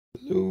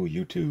Hello,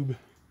 YouTube.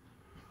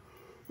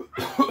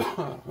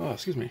 Oh,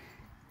 excuse me.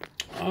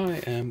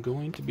 I am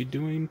going to be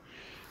doing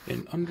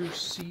an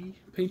undersea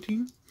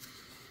painting.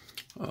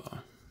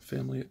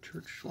 Family at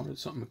church wanted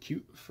something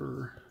cute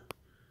for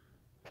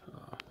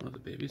one of the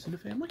babies in the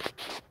family.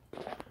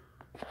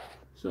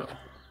 So,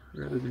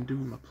 rather than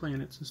doing my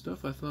planets and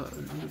stuff, I thought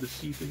an under the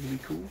sea thing would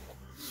be cool.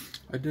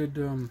 I did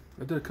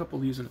a couple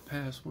of these in the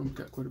past. One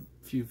got quite a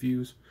few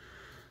views.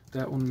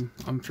 That one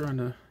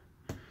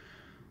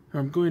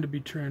I'm going to be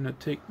trying to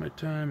take my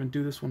time and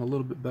do this one a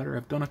little bit better.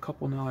 I've done a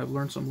couple now. I've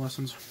learned some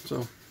lessons,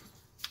 so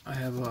I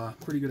have a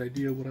pretty good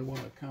idea what I want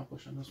to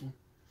accomplish on this one.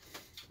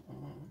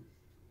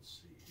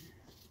 Let's see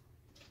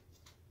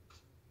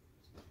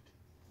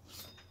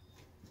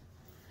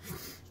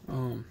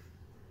here.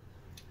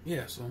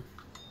 Yeah, so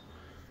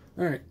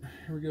alright,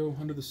 here we go,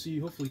 under the sea,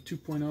 hopefully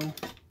 2.0.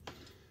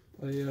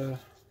 I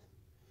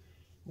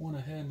went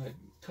ahead and I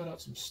cut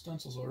out some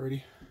stencils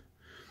already.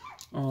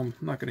 I'm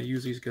not going to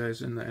use these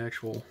guys in the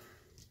actual,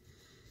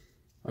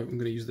 I'm going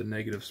to use the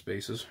negative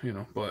spaces, you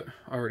know, but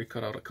I already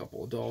cut out a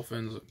couple of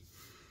dolphins,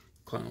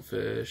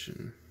 clownfish,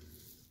 and,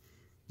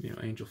 you know,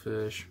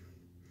 angelfish,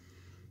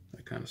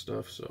 that kind of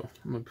stuff. So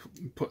I'm going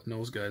to be putting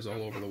those guys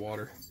all over the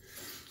water.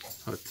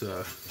 But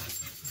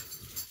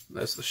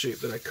that's the shape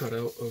that I cut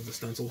out of the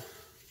stencil.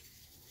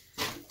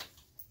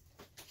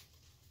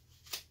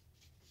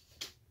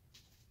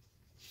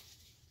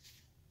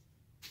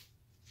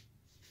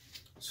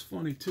 It's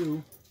funny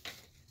too,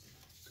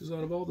 because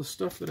out of all the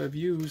stuff that I've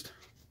used,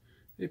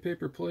 a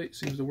paper plate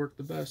seems to work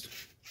the best,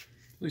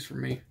 at least for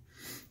me.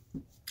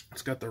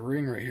 It's got the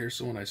ring right here,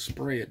 so when I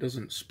spray it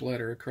doesn't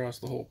splatter across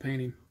the whole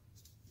painting.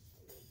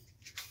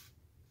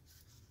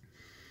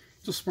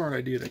 It's a smart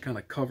idea to kind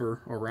of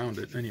cover around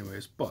it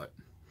anyways, but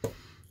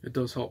it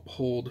does help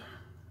hold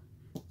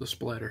the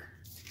splatter.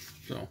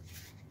 So,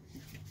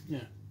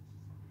 yeah.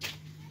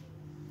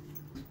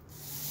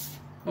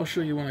 I'll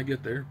show you when I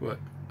get there, but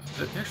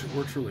it actually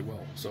works really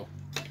well, so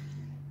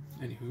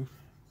anywho.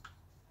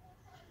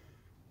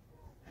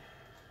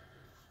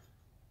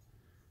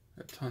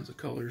 Got tons of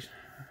colors.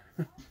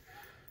 I'm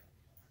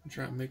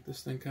trying to make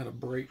this thing kind of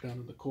bright down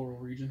in the coral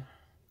region.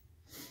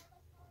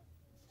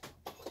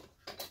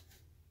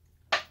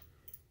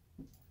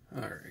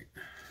 Alright.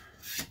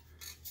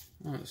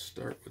 I'm going to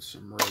start with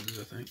some reds,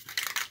 I think.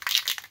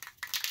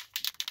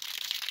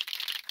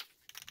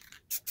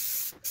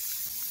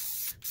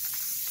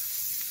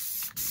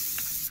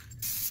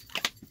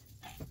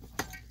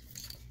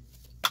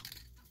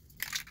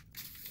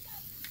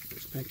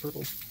 There's pink,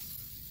 purple,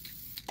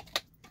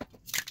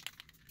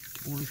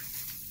 orange,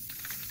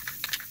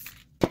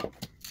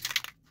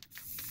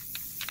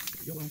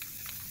 yellow,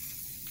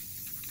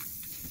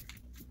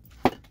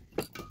 a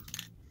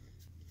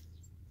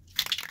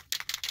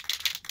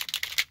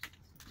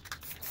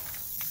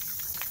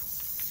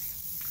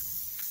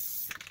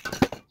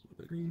bit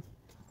of green,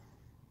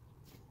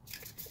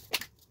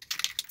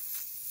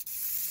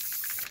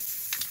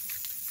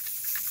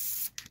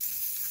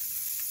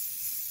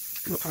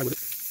 come up high with it.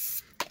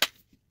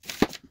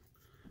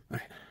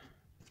 Alright,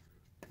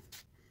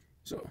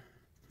 so I'm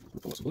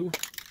gonna pull out some blue.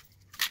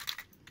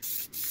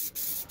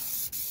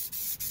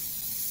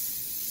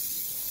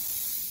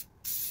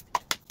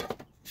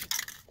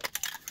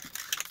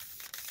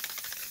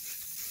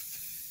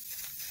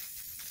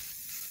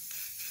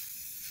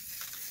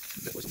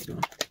 That was almost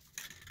gone.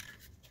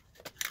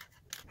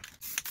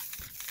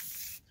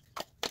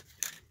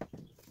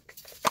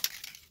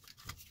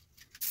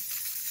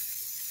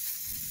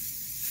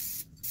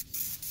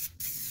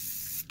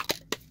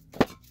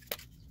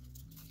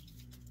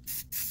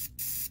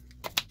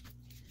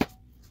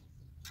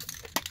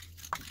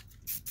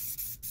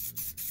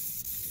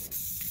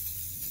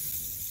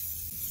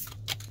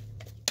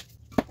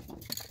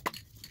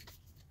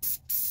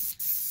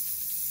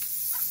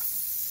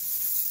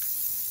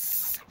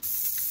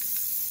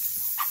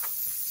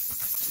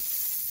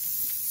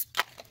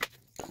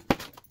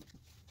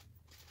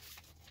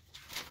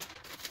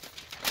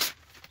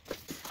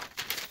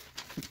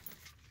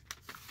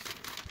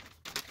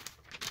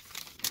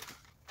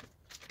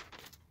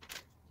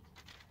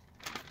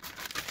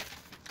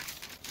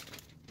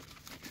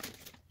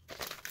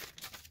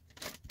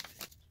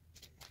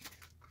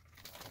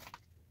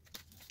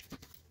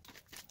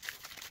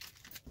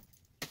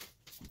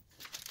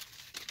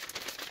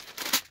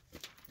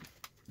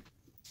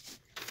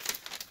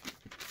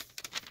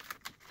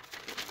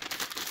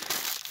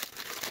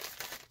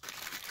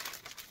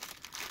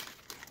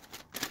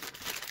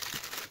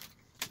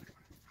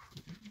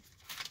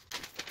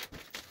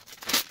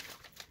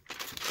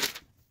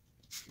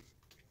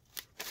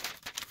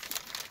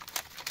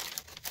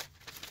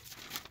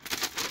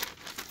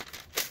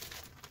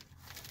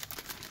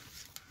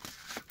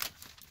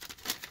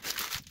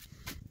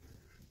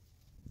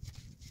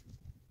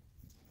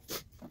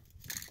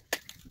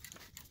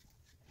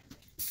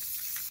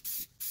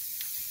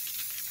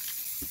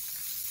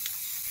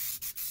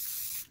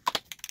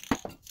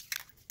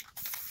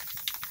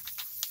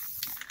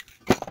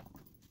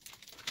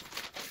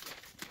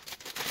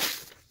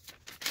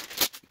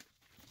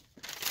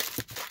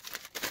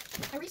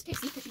 I raised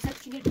Casey because she said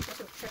she needed to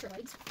stretch her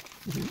legs.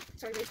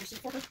 So I raised her seat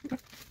for her. Okay.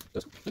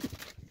 That's cool. Thank you.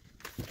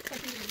 So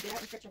she needed to get out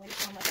and stretch her legs.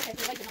 So I'm like, okay,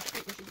 her legs are not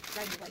straight where she's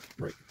riding her leg.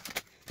 Right.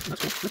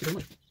 That's cool. Thank you very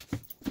much.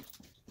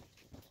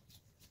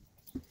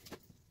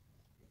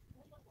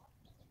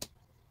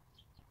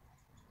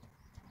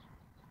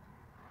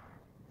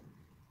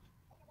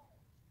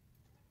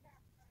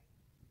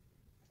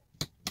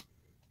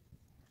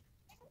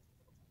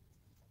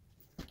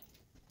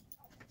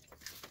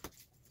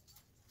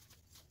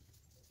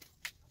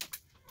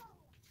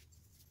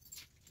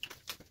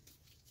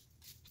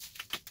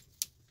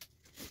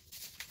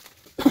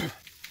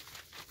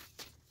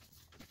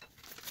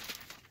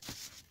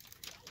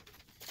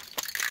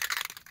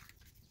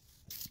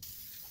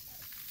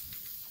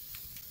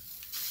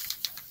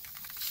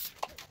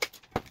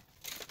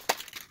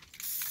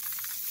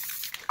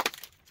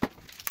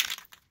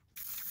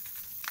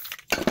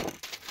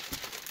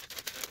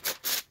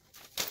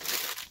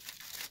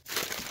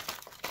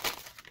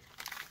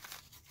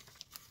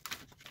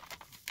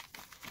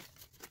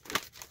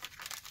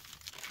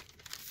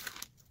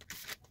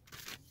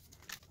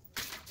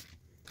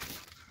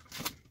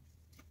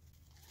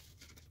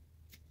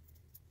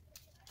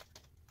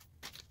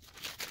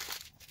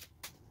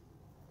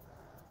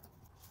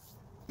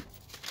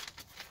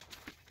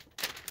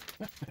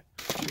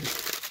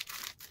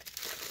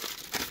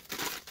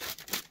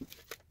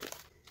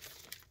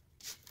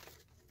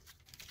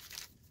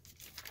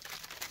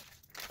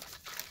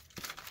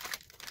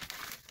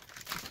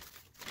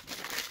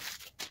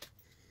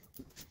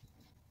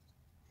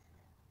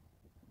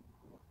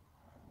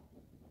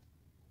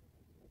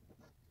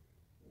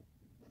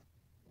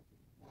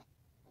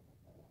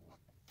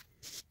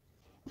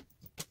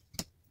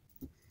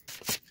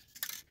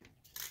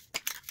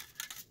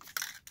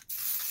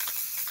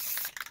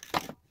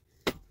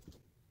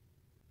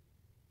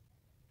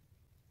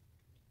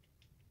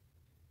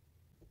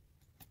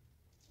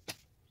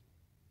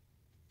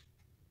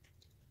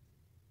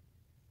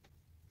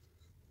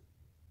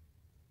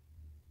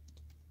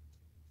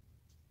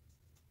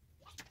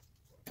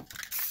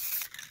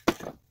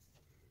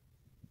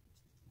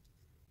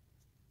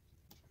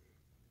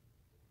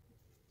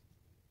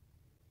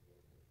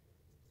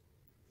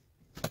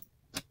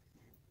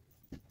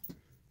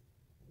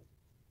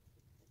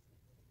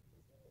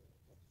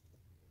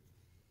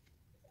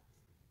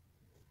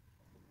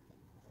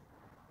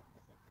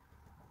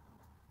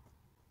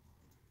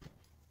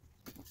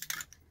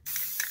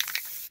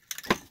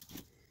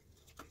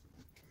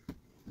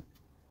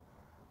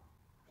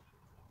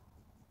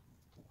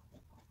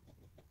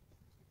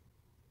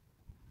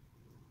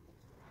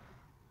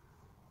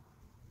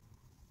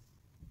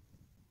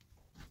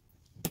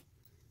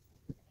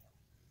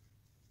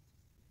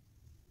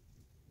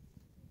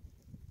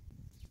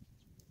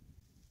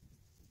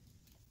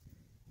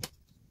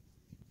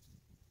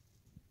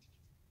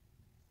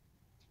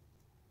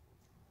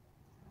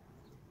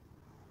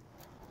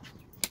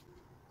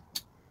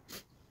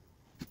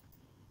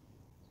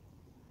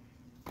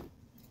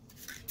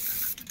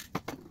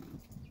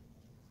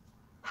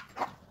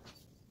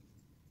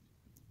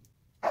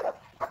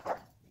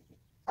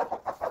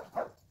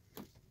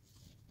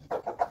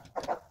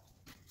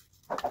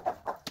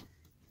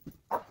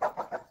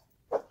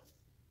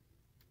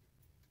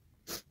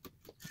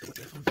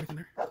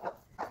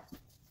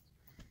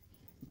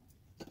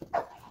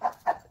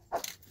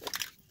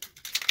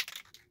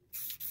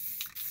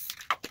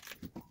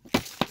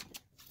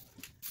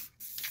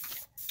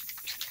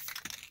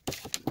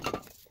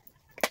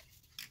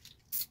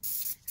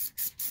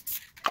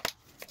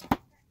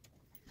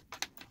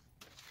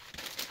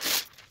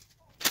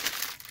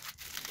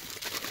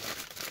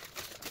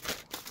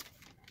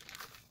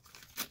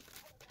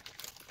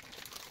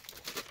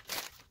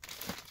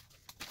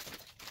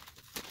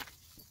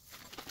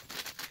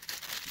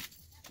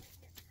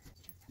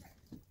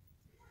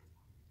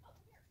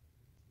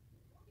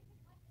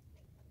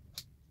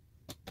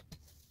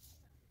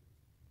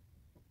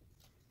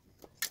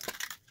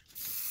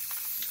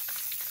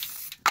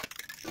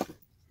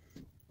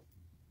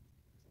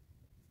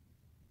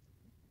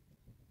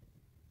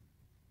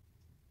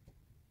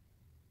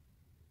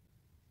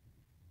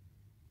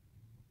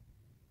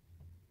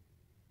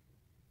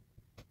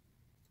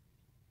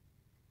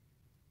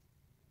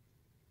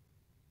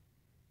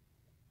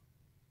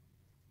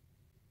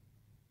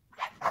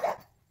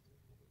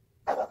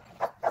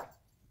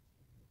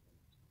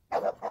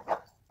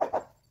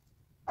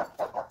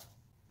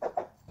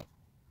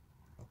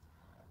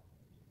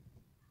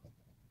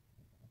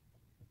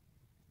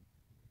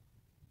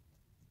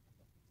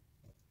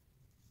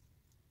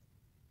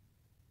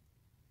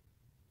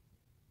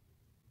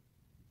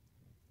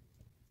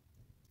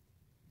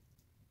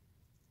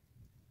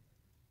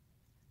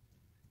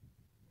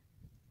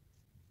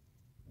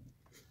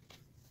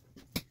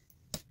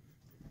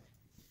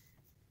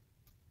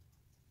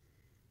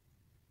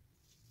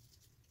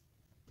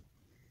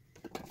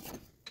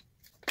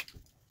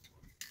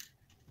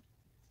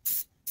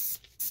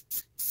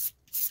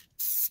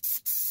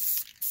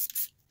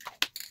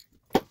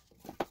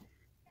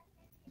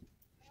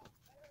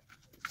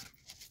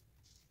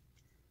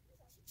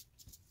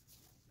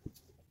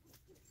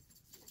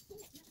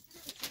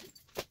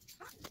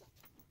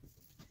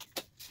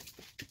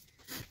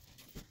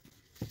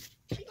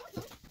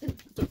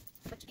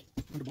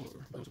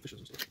 jellyfishes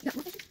and stuff. You got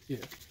more fishes? Yeah.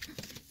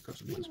 Got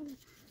some new ones.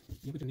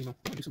 Yeah, we can Nemo.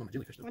 I'll do some of my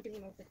jellyfish I though. want to do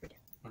Nemo with right there.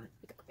 Alright.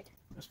 You could go right there.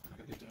 That's fine. I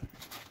gotta get something.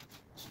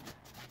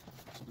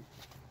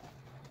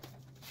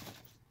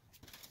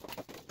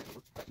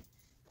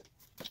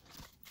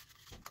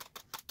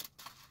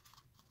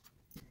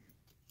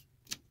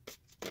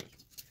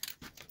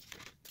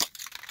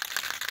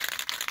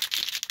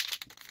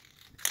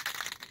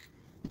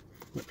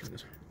 Let me turn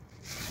this.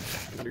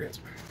 Under your heads.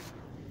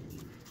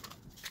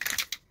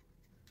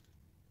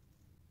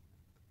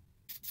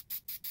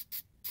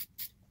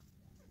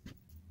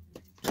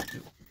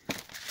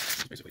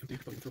 It's basically empty.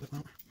 If I can throw that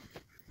out.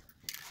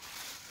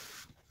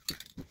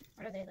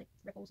 Are they like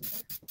ripples in the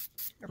water?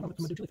 Or I'm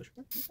gonna do jellyfish.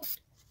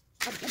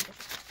 Oh, jellyfish.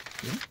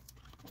 Yeah.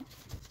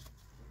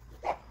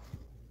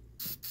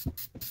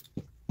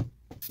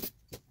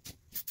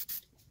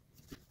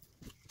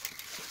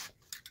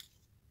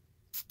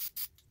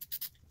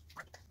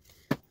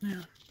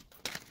 Yeah.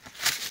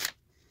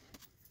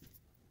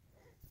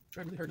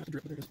 Tried really hard not to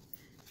drip, but there it is.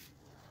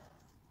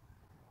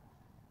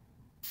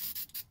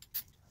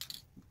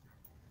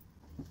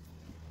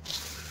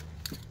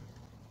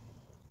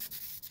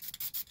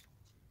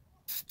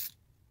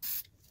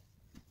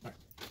 Alright.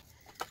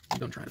 I'm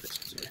done trying to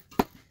fix it.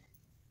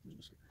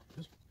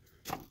 Sorry.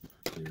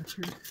 Clear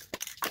here.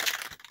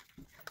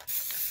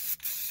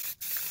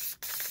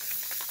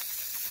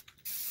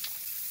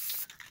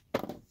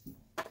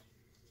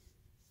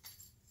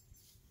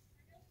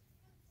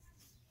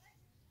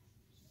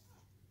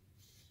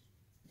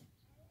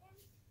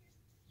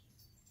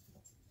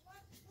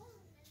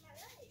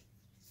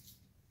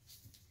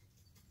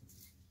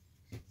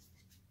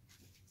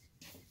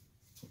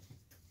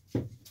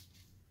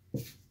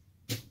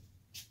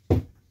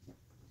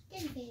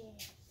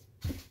 Jellyfish.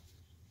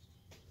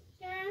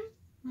 Dad,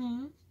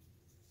 Hmm.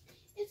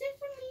 is it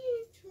for me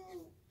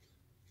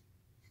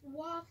to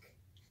walk,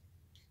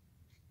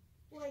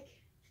 like,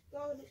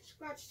 go to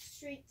scratch the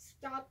street,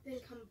 stop, then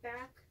come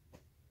back?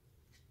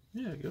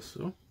 Yeah, I guess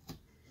so.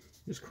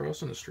 Just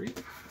crossing the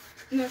street.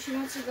 No, she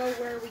wants to go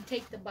where we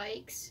take the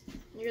bikes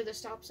near the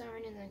stop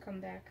sign and then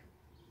come back.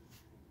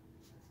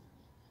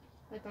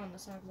 Like on the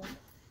sidewalk.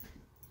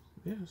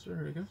 Yeah,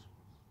 sure, I guess.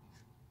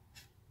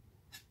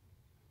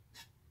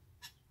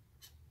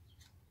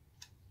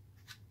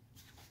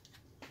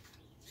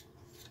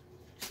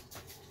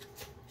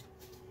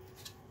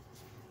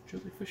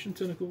 Jellyfish and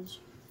tentacles.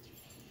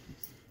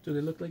 Do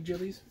they look like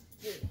jellies?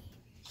 Yeah.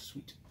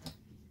 Sweet.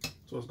 That's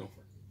what I was going for.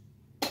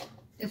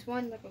 There's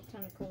one little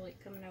tentacle like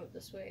coming out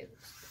this way. It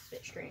looks a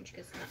bit strange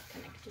because it's not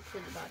connected to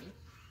the body.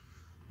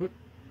 What?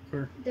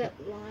 Where? That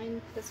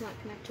line that's not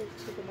connected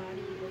to the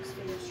body looks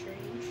very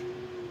strange.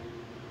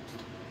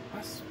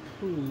 I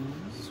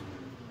suppose.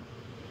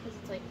 Because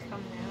it's like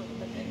coming out,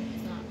 but then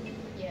it's not.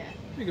 Yeah.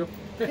 There you go.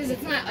 Because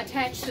it's not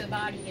attached to the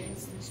body and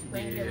it's this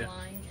random Yeah.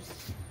 line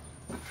just.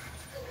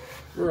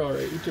 We're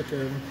alright. We took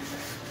care of him.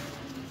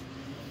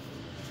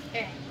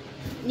 Eh.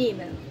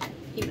 Nemo.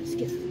 Nemo's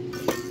good.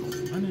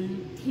 I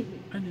knew.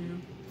 I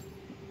knew.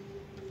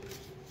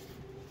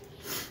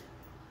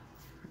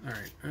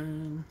 Alright.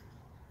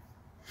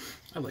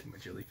 I like my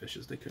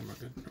jellyfishes. They come out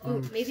good.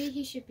 Ooh, maybe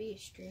he should be a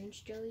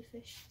strange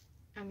jellyfish.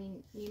 I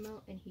mean,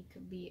 Nemo, and he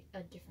could be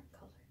a different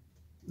color.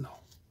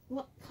 No.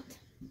 What?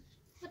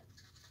 What?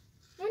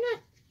 Why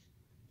not?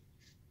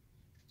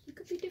 He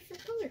could be a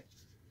different color.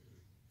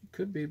 It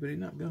could be, but he's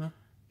not gonna.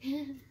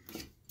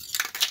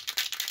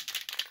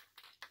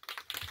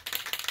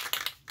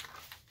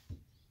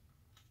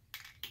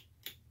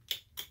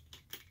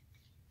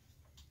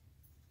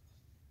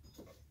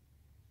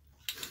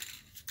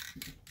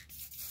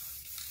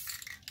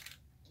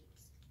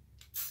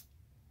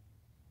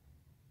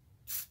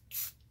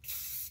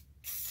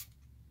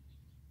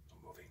 I'm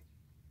moving.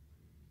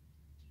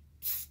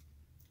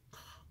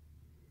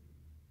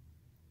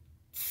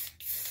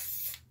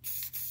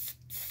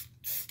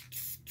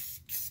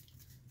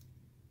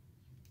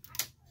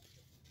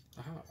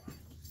 Aha.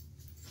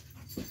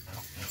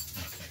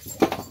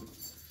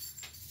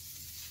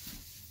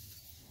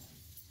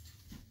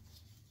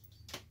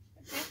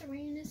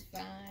 Catherine is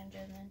fine,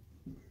 Jasmine.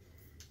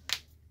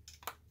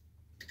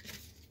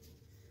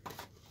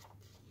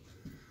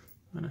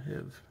 I'm gonna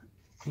have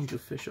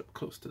angelfish up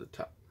close to the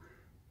top.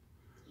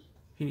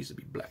 He needs to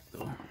be black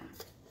though.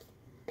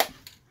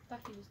 Thought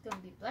he was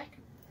gonna be black.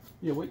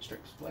 Yeah, white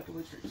stripes. Black and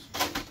white stripes.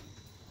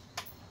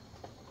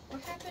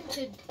 What happened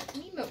to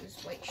Nemo's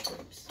white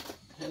stripes?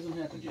 Hasn't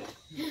happened yet.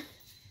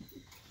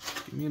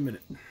 Give me a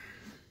minute.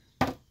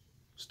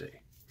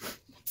 Stay.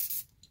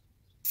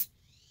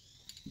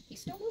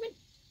 He's still moving.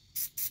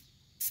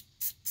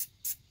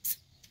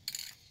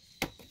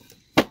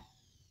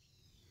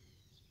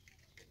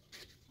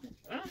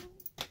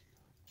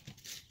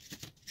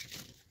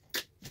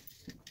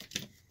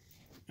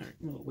 Alright,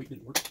 my little weight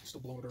didn't work.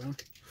 Still blowing it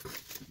around.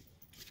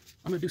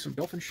 I'm gonna do some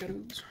dolphin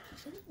shadows.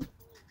 Ooh.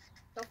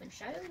 Dolphin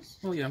shadows?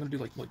 Well, yeah, I'm gonna do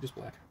like just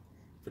black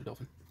for the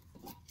dolphin.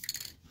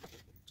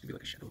 It's gonna be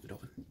like a shadow of the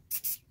dolphin.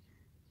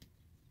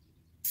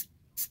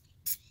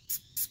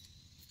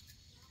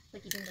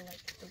 Like even the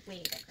like the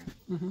wave background.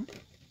 Mm-hmm.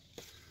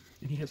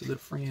 And he has a little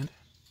friend.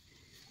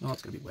 Oh,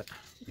 it's gonna be wet.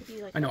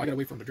 Be like I know, I gotta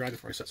wait for him to dry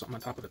before I set something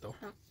on top of it though.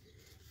 Oh.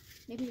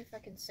 Maybe if I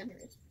can center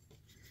it.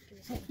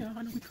 Oh, yeah,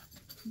 I know.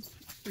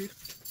 Read.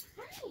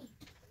 Hi!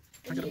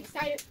 Are you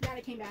excited that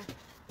I came back?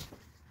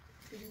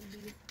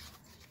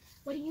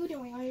 What are you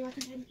doing? Are you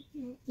watching?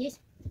 Yes,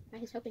 I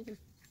was helping him.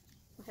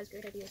 He has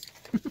great ideas.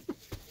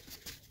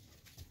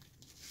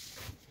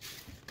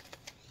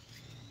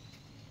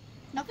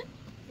 Nothing?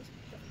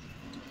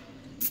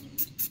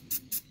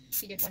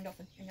 He did one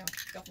dolphin, and now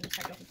dolphin is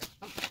dolphin.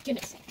 Oh,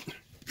 goodness. Thank you.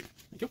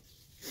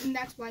 And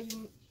that's why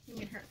you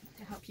need her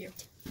to help you.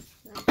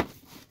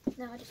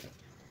 No, I just...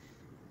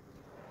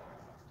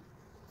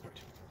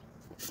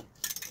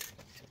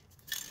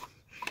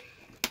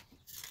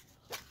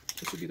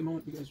 This would be the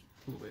moment you guys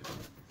pull away.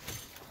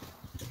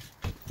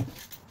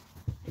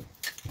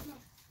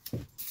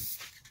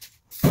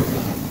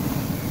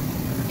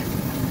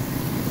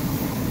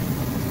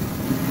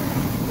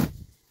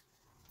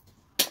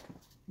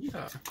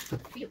 Yeah.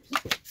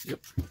 Yep.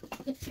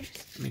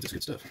 That means it's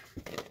good stuff.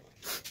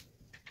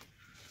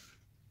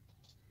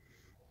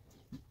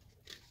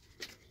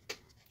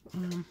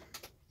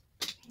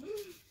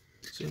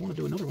 See, I want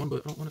to do another one,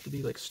 but I don't want it to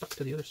be like stuck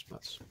to the other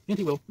spots. And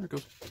he will. There it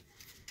goes.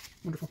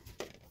 Wonderful.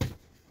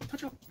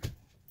 Touch up.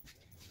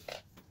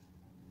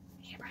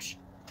 Hairbrush.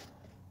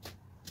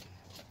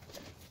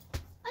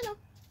 I know.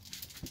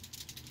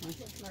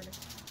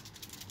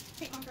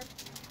 Take longer.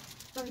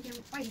 So we can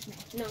fight his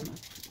neck. No.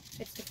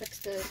 It's to fix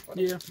the...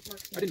 Yeah.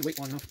 I didn't wait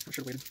long enough. I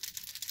should have waited.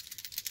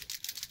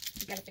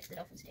 You gotta fix the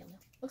dolphin's tail now.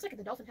 Looks like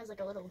the dolphin has like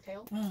a little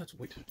tail. Oh, that's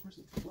white. Where's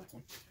the black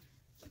one?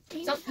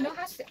 So, no,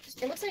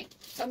 it looks like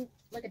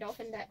like a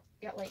dolphin that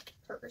got like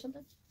hurt or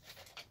something.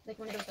 Like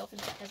one of those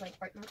dolphins that has like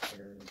bite marks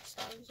or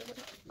scars or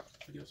whatever.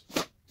 I guess.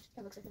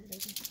 That looks like one of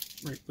those.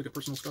 Right, like a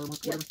personal scar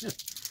mark or whatever. Yeah.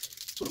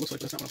 That's what it looks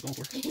like. That's not what I was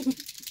going for.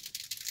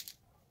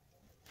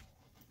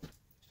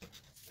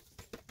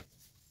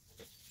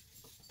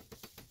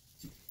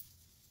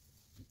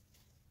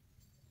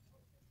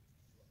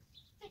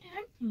 Hey,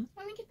 Dad,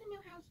 when we get the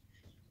new house,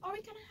 are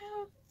we gonna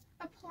have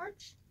a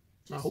porch?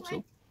 I hope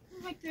so.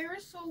 Like there,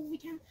 so we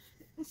can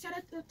set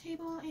up the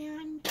table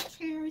and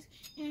chairs,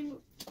 and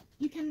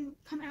you can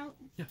come out.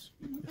 Yes.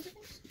 And everything.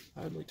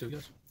 I'd like to,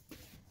 yes.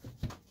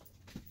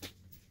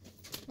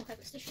 We'll have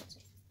a station.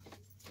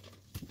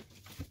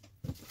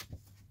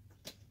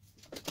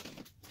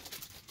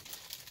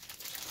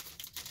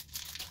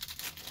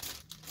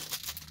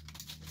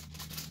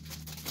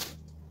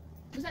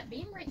 Was that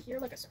beam right here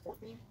like a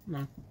support beam?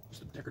 No,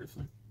 just a decorative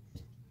thing.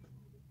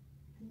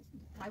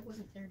 Why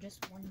wasn't there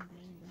just one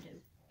main window?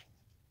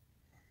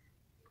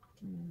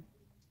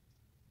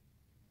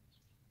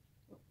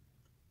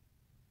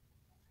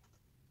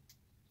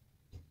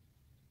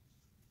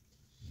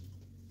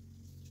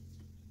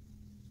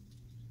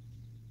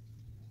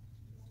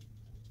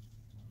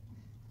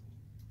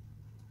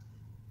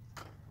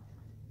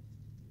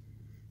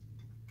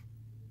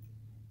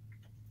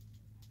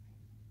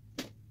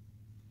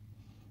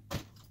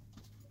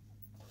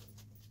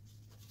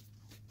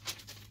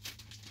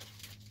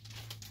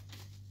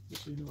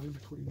 Just so you know, I'm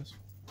recording this.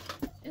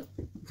 Ew.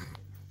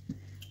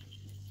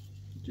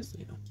 Just so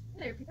you know.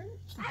 There, people.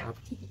 Stop.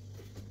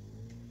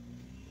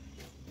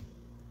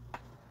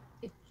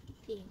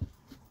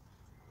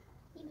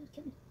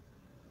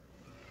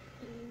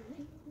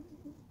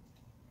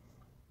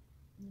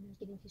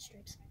 Getting his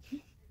stripes.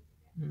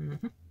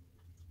 Mm-hmm.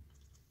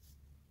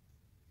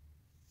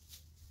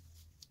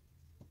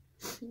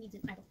 He needs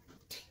an idol.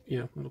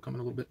 Yeah, it'll come in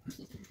a little bit.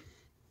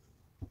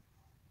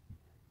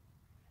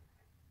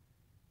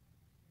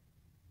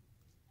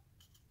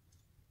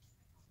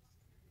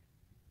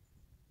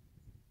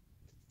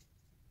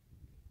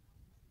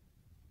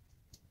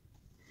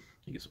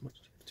 You get so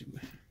much to do.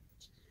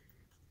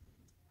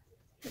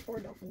 The poor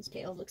dolphin's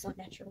tail looks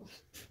unnatural.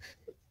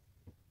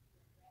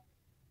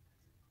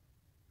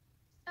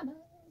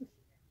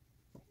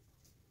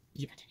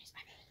 Yep. I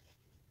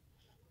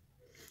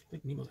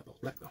think Nemo's have all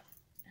black though.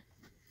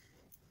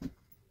 I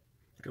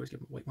could always give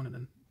him a white one and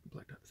then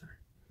black dot center.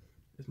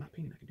 It's my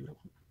painting, I can do what I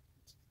want.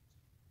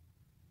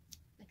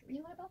 Like a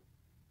real eyeball?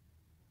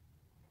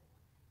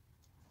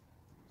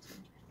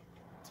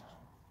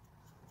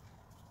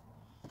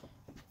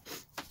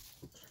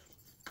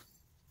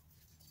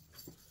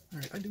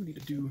 Alright, I do need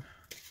to do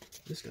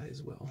this guy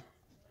as well.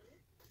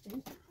 If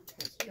you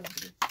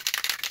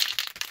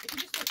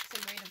just like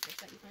some random fish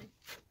that you find.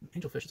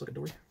 Angelfish is like a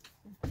dory.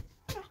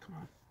 Oh, come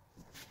on.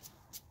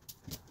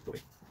 Go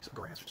away. Some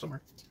grass or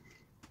somewhere.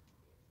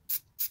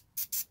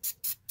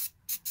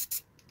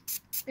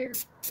 They're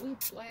blue,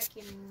 black,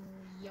 and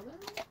yellow?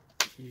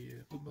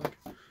 Yeah, blue, black.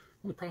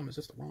 Only problem is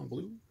that's the wrong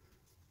blue.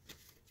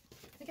 I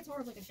think it's more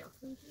of like a darker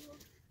blue.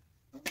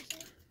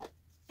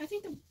 I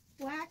think the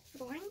black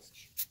blinds.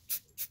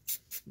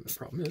 The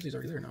problem is he's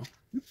already there now.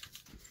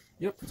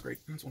 Yep, that's great.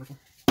 That's wonderful.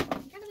 It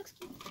kind of looks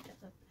cute.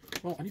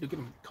 Well, I need to give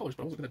him colors,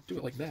 but I wasn't going to do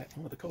it like that. I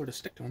want the color to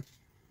stick to him.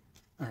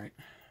 Alright.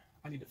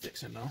 I need to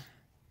fix him now.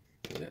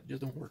 That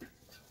just don't work.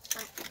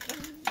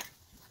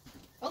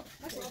 Oh,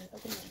 that's open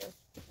window.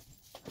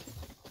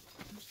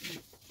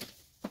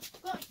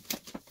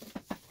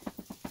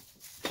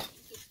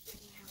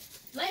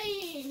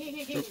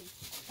 Slay!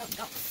 Oh,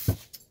 no.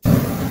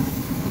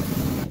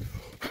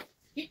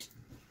 Yeet.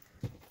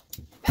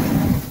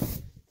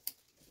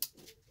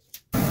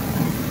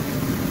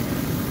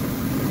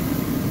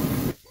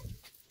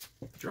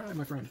 Dry,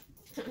 my friend.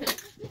 I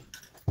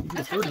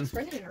was kind of like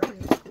spreading it around.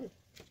 It was cool.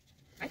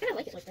 I kind of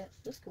like it like that.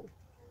 It looks cool.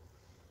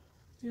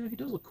 Yeah, he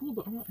does look cool,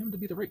 but I want him to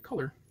be the right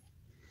color.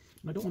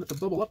 And I don't want it to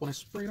bubble up when I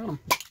spray it on him.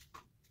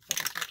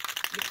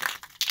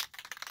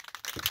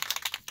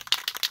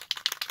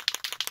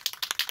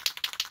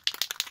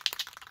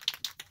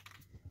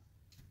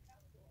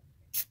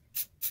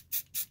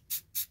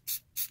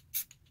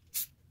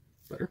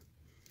 Better.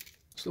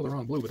 Still the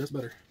wrong blue, but that's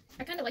better.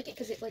 I kind of like it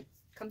because it like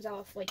comes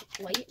off like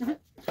light.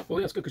 Well,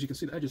 yeah, it's good because you can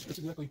see the edges. That's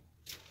exactly.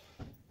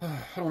 I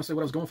don't want to say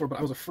what I was going for, but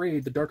I was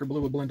afraid the darker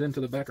blue would blend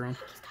into the background.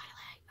 He's got like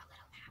a little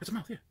mouth. It's a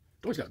mouth, yeah.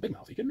 Dory's got a big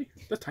mouth. Are you kidding me?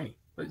 That's tiny.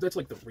 That's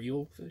like the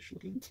real fish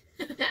looking.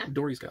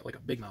 Dory's got like a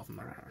big mouth.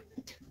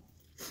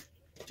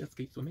 Just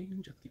keep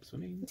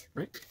swimming,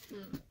 right?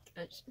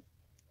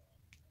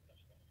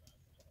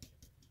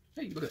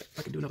 Hey, look at that.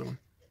 I can do another one.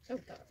 Oh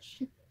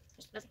gosh.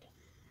 Just another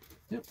dolphin.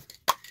 Yep.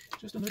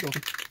 Just another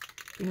dolphin.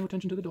 Pay no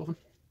attention to the dolphin.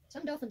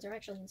 Some dolphins are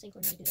actually in sync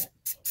when they do that.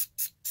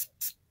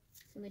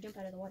 When they jump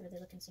out of the water, they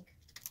look in sync.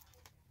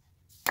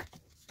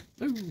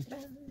 Ooh.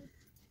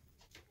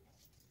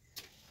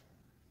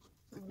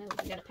 Oh no,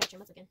 you gotta patch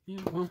him up again.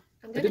 Yeah, well,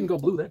 it didn't go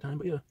blue that time,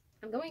 but yeah.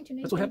 I'm going to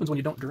name That's what him. happens when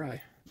you don't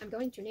dry. I'm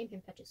going to name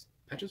him Patches.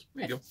 Patches?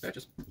 There you go.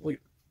 Patches. Look.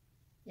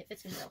 It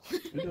fits him well.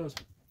 It does.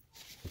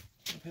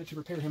 I've had to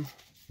repair him.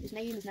 His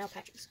name is now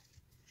Patches.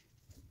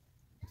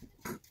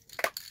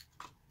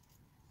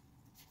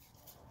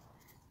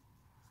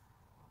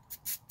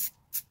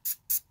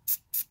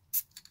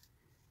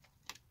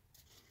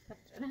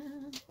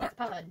 Alright.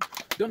 Pod.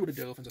 Done with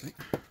the dolphins, I think.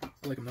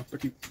 I like them though. They're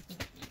cute.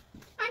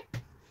 Hi.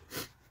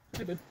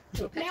 Hey, babe.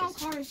 What's up? Mail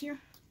car is here.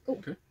 Cool.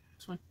 Okay,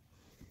 that's fine.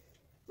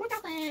 More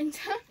dolphins.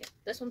 Yeah,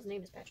 this one's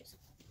name is Patches.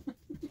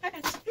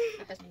 Patches.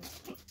 That has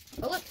names.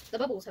 Oh look, the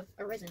bubbles have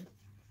arisen.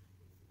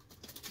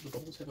 The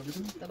bubbles have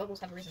arisen. The bubbles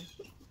have arisen.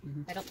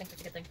 Mhm. I don't think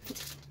that's a good thing.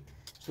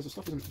 Because the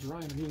stuff isn't dry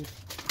underneath.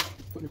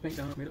 Putting your paint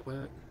down, it made it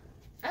wet.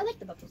 I like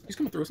the bubbles. He's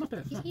coming through. It's not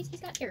bad. No, He's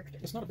got character.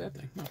 it's not a bad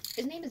thing. No.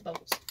 His name is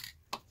Bubbles.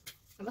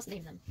 I must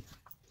name them.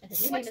 And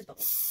his new name is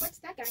Bubbles. What's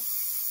that guy?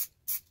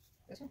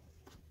 This one?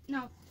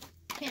 No,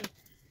 him.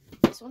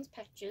 This one's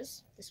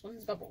Patches. This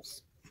one's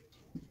Bubbles.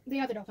 The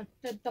other dolphin.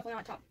 The dolphin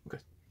on top.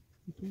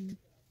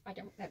 I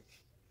don't have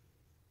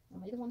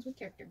only the ones with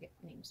character get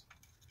names.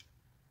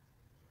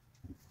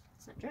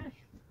 It's not dry.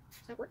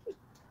 It's not working.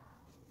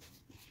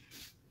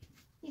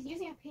 He's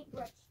using a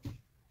paintbrush.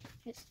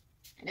 Yes,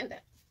 I know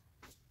that.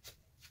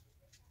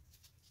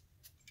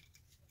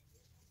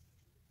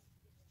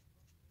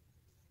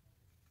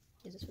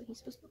 Is this what he's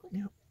supposed to look like?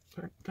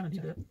 Yeah, kind of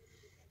need that. I'm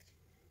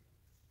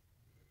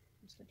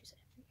just going to set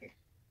it right here.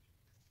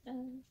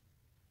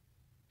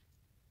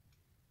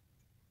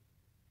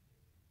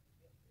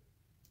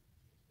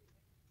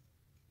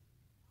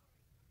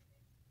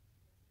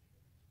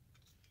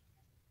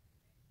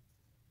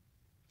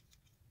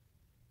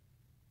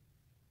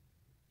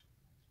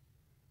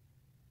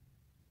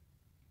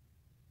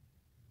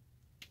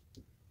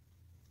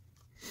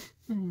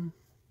 Hmm.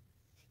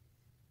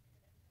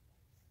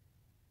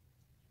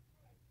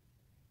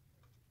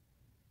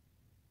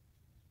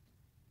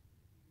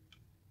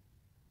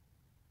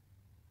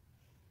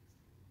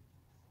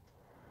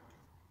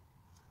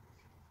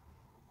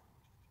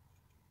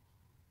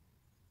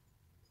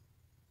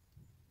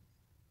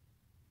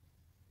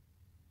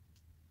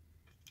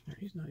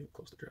 He's not even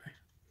close to dry.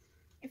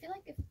 I feel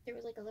like if there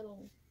was like a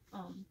little,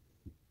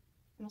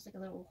 almost like a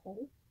little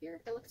hole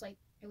here, it looks like,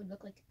 it would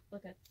look like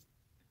a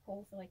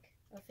hole for like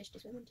a fish to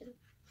swim into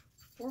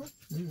the world.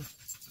 Yeah.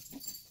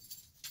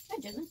 Hi,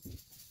 Jasmine.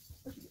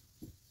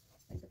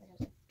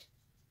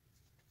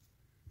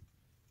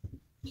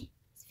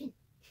 It's fin.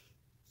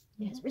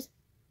 It has risen.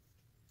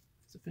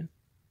 It's a fin.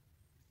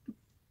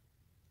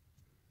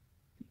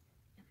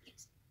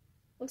 Yes.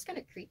 Looks kind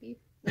of creepy.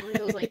 One of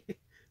those like,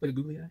 Like a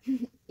googly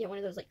eye? yeah, one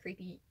of those like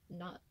creepy,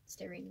 not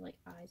staring like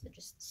eyes that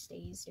just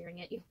stays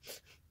staring at you.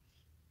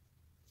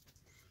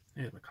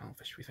 Yeah, like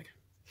clownfish, we think.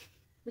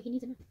 But he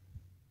needs a mouth.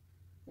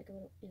 Like a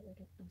little,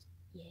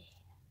 yeah.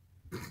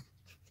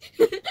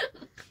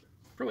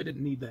 Probably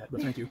didn't need that,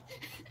 but thank you.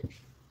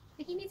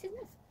 He needs his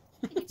mouth.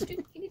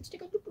 He needs to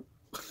go boop boop.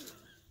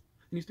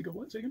 He needs to go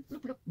what? Say again?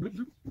 Bloop, bloop, bloop,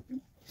 bloop.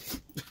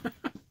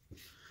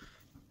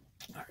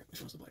 Alright, which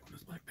one's the black one?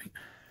 That's the black paint.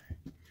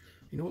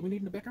 You know what we need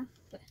in the background?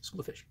 What? School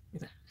of fish. You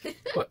think?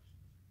 But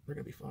they're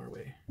gonna be far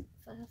away.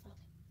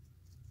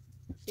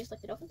 Just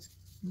like the dolphins?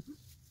 Mm-hmm.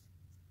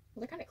 Well,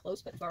 they're kind of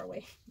close, but far away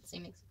at the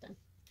same exact time.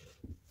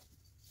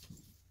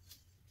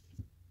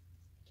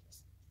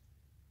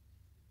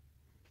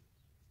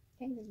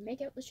 Okay, then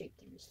make out the shape.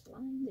 There's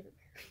lines everywhere.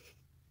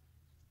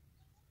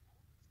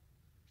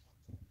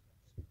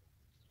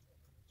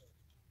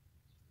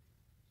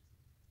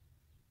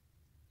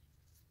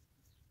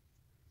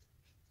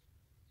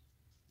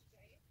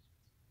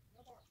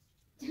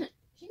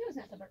 She knows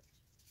not to bark.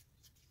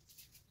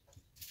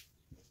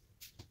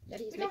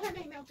 Daddy's We don't making.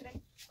 have any mail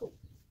today.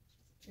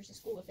 There's a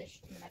school of fish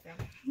in the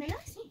background. May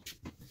I see?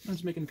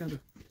 Mine's making kind of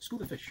a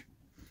school of fish.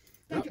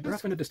 Thank They're you.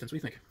 off in the distance.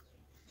 What do you think?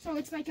 So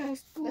it's like a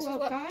school This is of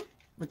what- God?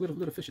 Like little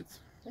fishes.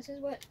 This is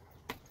what.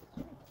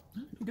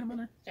 Get them on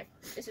there. Sorry.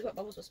 This is what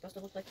Bubbles was supposed to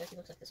look like, but he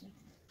looks like this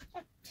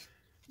now.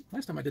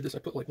 Last time I did this, I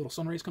put like little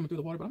sun rays coming through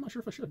the water, but I'm not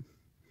sure if I should.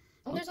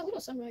 Oh, there's a little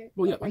sunrise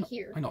Well, yeah, right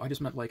here. I know. I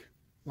just meant like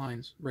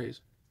lines,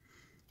 rays.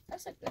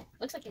 That's like good.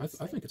 Looks like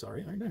it's. I think it's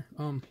alright right there.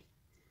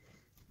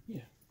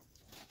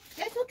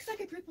 That looks like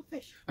a group of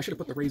fish. I should have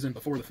put the rays in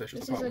before the fish.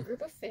 This Is the is a problem.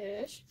 group of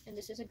fish, and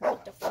this is a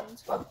group of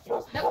dolphins.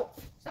 No,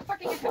 stop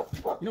parking your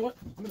car. You know what?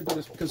 I'm gonna do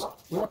this because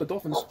we want the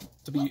dolphins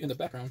to be in the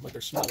background, like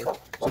they're smaller.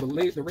 So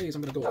the rays,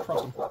 I'm gonna go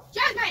across them.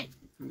 Jasmine!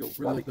 I'm gonna go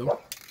really late though.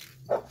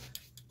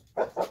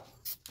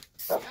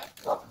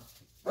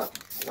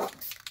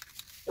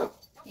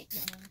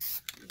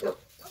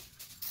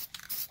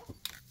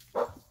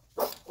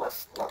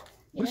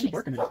 What is she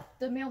barking at?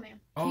 The mailman.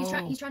 Oh.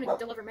 He's trying to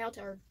deliver mail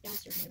to our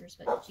downstairs neighbors,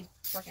 but she's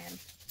barking at him.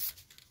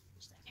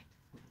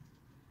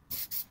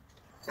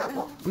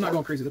 I'm not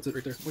going crazy. That's it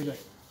right there. Way back.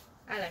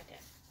 I like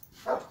that.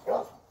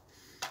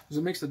 Because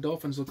it makes the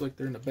dolphins look like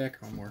they're in the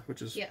background more,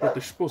 which is Yeah. what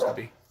they're supposed to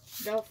be.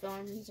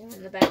 Dolphins are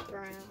in the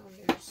background.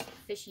 There's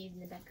fishies in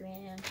the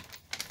background.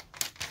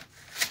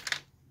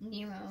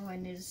 Nemo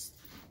and his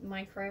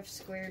Minecraft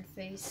squared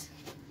face.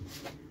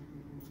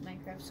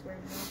 Minecraft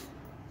squared mouth.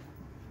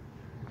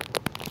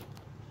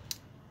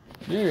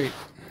 Alright,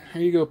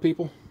 here you go,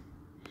 people.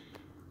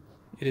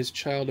 It is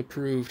child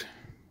approved.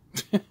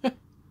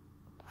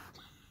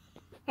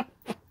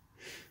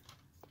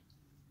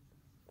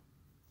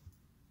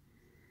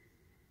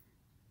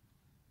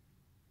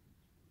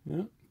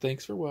 Well,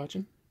 thanks for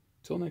watching.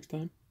 Till next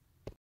time.